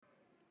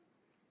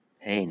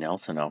Hey,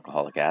 Nelson,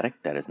 alcoholic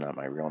addict. That is not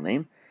my real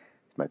name.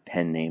 It's my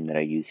pen name that I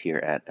use here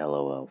at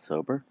LOL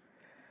Sober.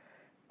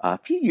 A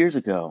few years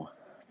ago,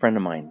 a friend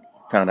of mine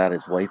found out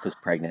his wife was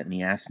pregnant, and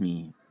he asked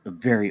me a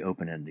very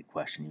open-ended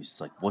question. He was just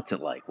like, "What's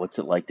it like? What's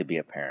it like to be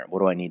a parent?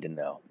 What do I need to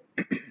know?"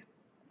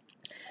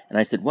 And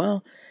I said,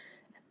 "Well,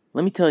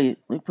 let me tell you.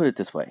 Let me put it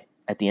this way.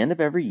 At the end of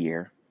every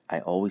year, I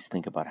always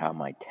think about how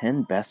my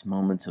 10 best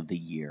moments of the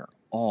year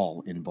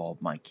all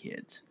involve my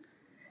kids,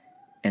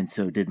 and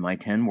so did my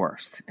 10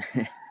 worst."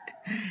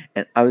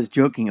 And I was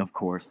joking, of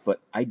course,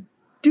 but I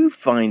do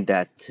find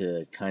that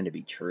to kind of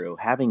be true.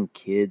 Having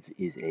kids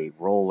is a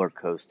roller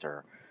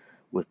coaster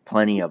with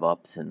plenty of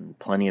ups and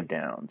plenty of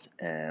downs.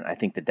 And I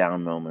think the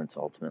down moments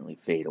ultimately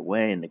fade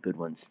away and the good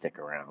ones stick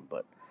around.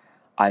 But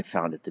I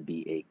found it to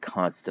be a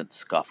constant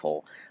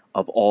scuffle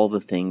of all the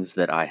things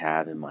that I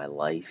have in my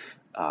life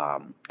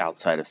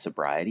outside of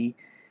sobriety.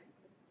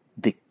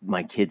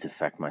 My kids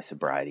affect my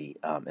sobriety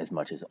as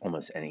much as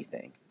almost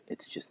anything.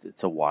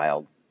 It's a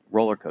wild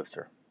roller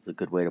coaster. It's a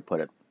good way to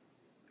put it.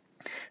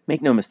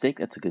 Make no mistake,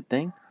 that's a good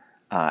thing.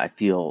 I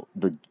feel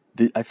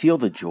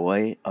the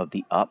joy of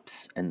the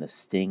ups and the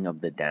sting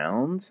of the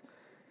downs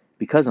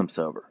because I'm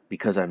sober,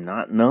 because I'm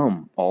not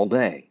numb all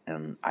day,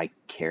 and I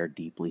care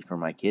deeply for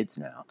my kids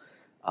now.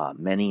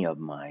 Many of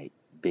my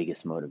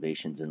biggest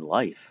motivations in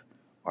life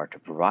are to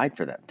provide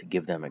for them, to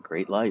give them a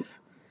great life,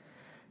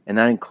 and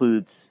that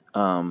includes,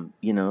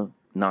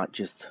 not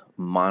just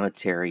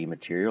monetary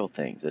material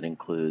things. It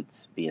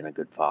includes being a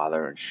good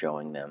father and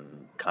showing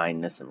them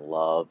kindness and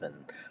love,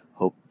 and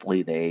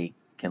hopefully they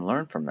can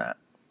learn from that.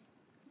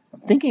 I'm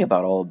thinking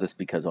about all of this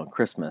because on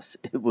Christmas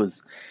it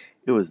was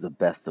the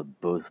best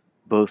of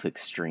both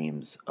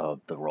extremes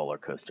of the roller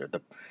coaster.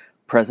 The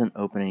present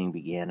opening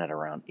began at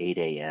around 8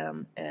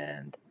 a.m.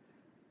 and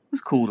it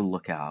was cool to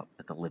look out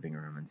at the living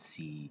room and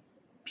see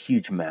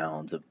huge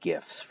mounds of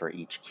gifts for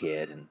each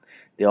kid, and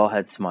they all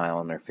had smile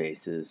on their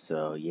faces.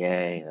 So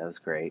yay, that was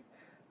great.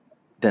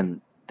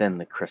 Then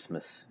the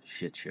Christmas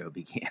shit show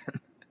began.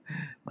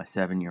 My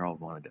 7-year-old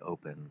wanted to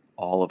open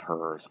all of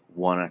hers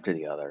one after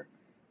the other,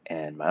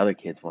 and my other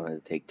kids wanted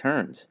to take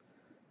turns.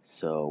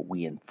 So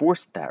we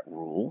enforced that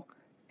rule,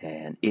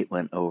 and it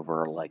went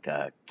over like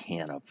a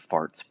can of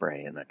fart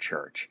spray in a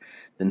church.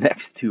 The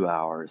next 2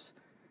 hours,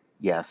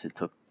 yes, it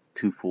took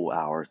 2 full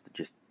hours to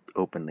just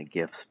open the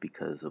gifts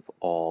because of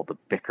all the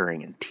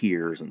bickering and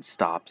tears and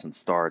stops and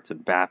starts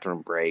and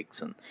bathroom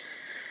breaks. And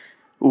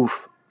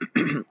oof,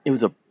 it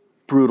was a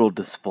brutal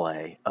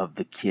display of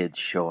the kids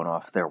showing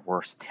off their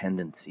worst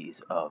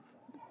tendencies of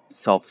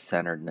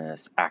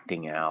self-centeredness,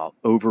 acting out,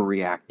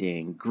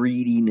 overreacting,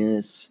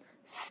 greediness,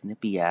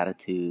 snippy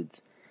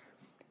attitudes.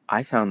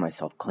 I found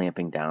myself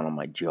clamping down on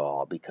my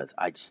jaw because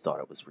I just thought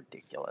it was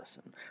ridiculous.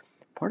 And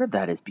part of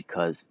that is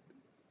because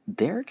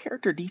their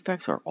character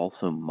defects are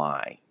also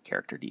my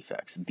character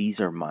defects. These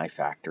are my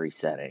factory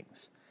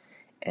settings.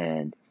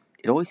 And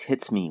it always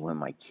hits me when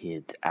my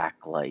kids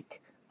act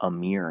like a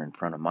mirror in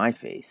front of my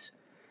face,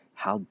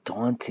 how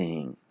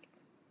daunting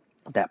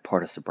that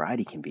part of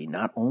sobriety can be.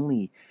 Not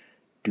only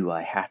do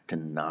I have to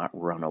not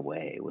run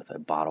away with a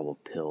bottle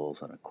of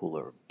pills and a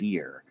cooler of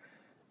beer,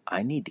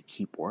 I need to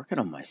keep working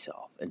on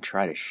myself and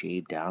try to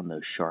shave down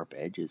those sharp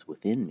edges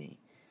within me.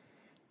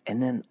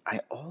 And then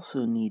I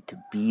also need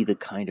to be the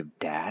kind of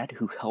dad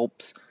who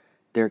helps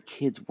their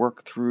kids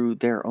work through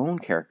their own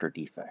character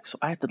defects. So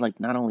I have to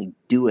not only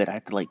do it, I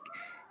have to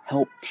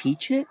help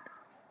teach it.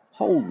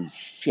 Holy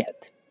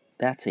shit.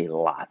 That's a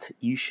lot.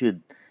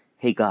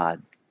 Hey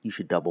God, you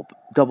should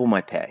double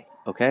my pay,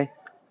 okay?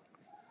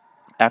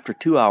 After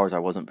 2 hours, I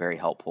wasn't very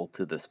helpful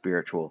to the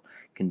spiritual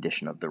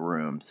condition of the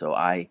room, so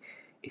I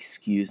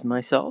excused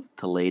myself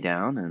to lay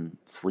down and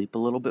sleep a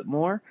little bit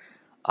more.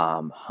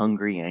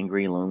 Hungry,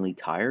 angry, lonely,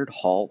 tired.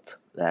 HALT,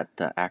 that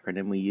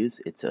acronym we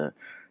use. It's a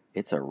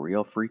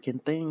real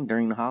freaking thing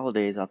during the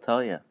holidays. I'll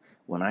tell you.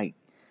 When I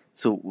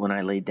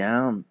laid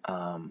down,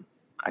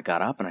 I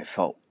got up and I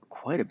felt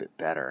quite a bit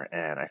better,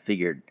 and I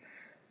figured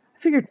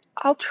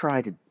I'll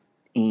try to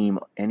aim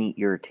any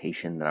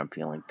irritation that I'm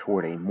feeling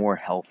toward a more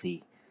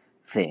healthy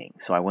thing.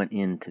 So I went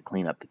in to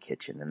clean up the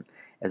kitchen, and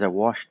as I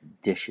washed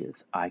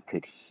dishes, I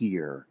could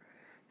hear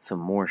some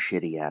more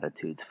shitty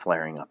attitudes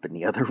flaring up in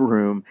the other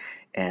room,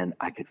 and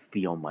I could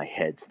feel my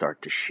head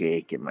start to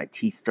shake and my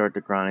teeth start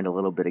to grind a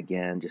little bit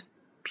again, just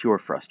pure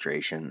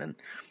frustration. And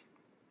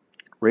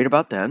right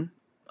about then,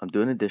 I'm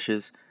doing the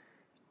dishes.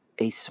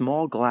 A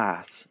small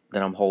glass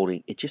that I'm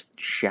holding, it just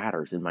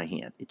shatters in my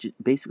hand. It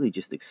basically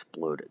just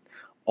exploded.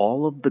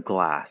 All of the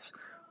glass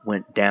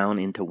went down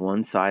into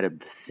one side of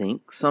the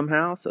sink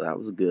somehow, so that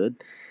was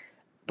good.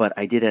 But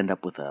I did end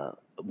up with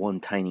one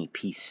tiny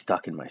piece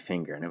stuck in my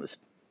finger, and it was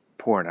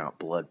pouring out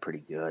blood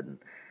pretty good.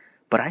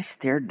 But I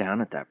stared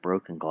down at that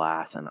broken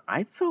glass, and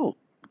I felt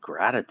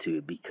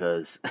gratitude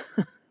because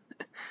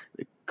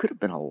it could have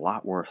been a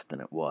lot worse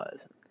than it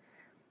was.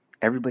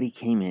 Everybody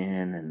came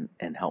in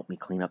and helped me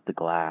clean up the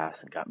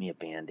glass and got me a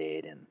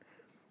Band-Aid, and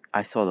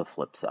I saw the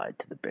flip side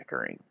to the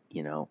bickering.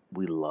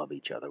 We love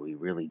each other. We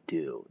really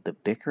do. The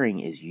bickering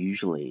is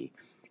usually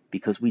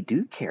because we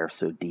do care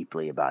so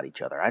deeply about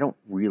each other. I don't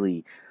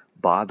really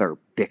bother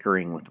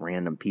bickering with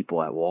random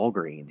people at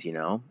Walgreens, you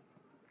know?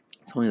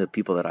 It's only the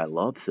people that I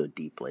love so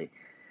deeply.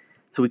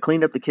 So we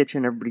cleaned up the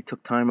kitchen, everybody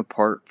took time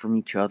apart from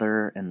each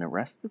other, and the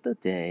rest of the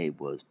day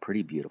was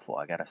pretty beautiful,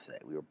 I gotta say.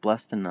 We were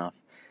blessed enough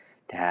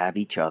to have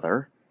each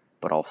other,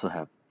 but also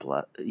have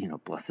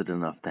blessed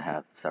enough to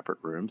have separate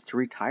rooms to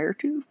retire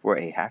to for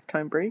a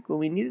halftime break when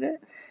we needed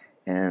it.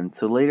 And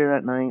so later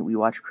that night, we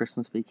watched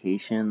Christmas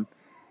Vacation.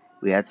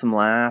 We had some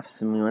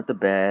laughs, and we went to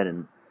bed.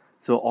 And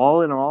so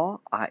all in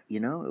all,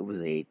 it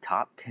was a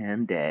top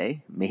 10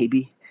 day,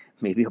 maybe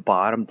a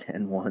bottom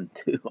 10 one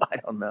too. I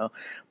don't know,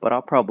 but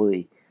I'll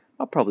probably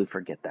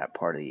forget that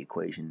part of the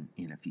equation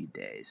in a few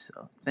days.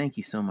 So thank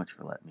you so much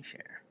for letting me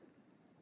share.